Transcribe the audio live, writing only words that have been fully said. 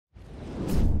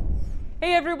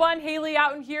Hey everyone, Haley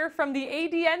Outen here from the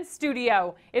ADN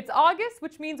studio. It's August,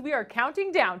 which means we are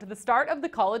counting down to the start of the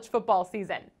college football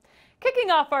season. Kicking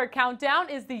off our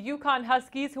countdown is the UConn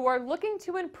Huskies, who are looking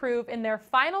to improve in their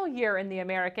final year in the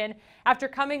American after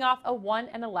coming off a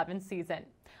 1-11 season.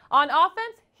 On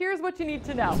offense, here's what you need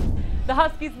to know. The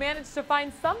Huskies managed to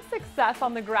find some success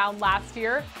on the ground last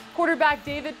year. Quarterback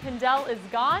David Pindell is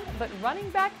gone, but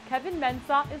running back Kevin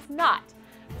Mensah is not.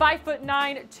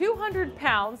 5'9", 200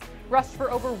 pounds, rushed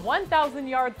for over 1,000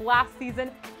 yards last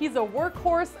season. He's a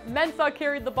workhorse. Mensah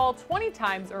carried the ball 20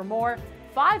 times or more,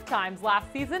 5 times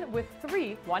last season with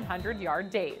 3 100-yard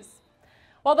days.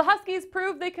 While the Huskies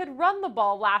proved they could run the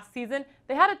ball last season,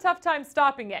 they had a tough time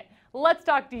stopping it. Let's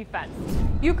talk defense.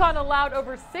 UConn allowed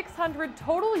over 600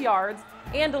 total yards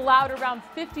and allowed around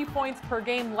 50 points per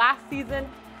game last season.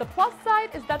 The plus side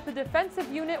is that the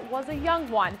defensive unit was a young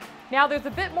one. Now there's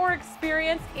a bit more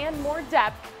experience and more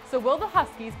depth, so will the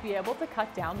Huskies be able to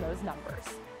cut down those numbers?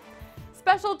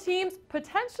 Special teams,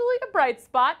 potentially a bright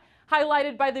spot,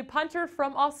 highlighted by the punter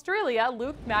from Australia,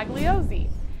 Luke Magliozzi.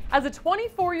 As a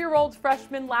 24-year-old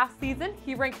freshman last season,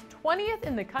 he ranked 20th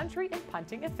in the country in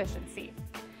punting efficiency.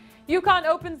 UConn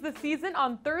opens the season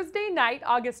on Thursday night,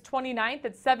 August 29th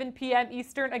at 7 p.m.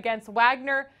 Eastern against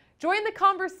Wagner. Join the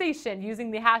conversation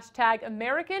using the hashtag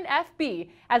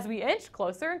AmericanFB as we inch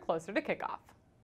closer and closer to kickoff.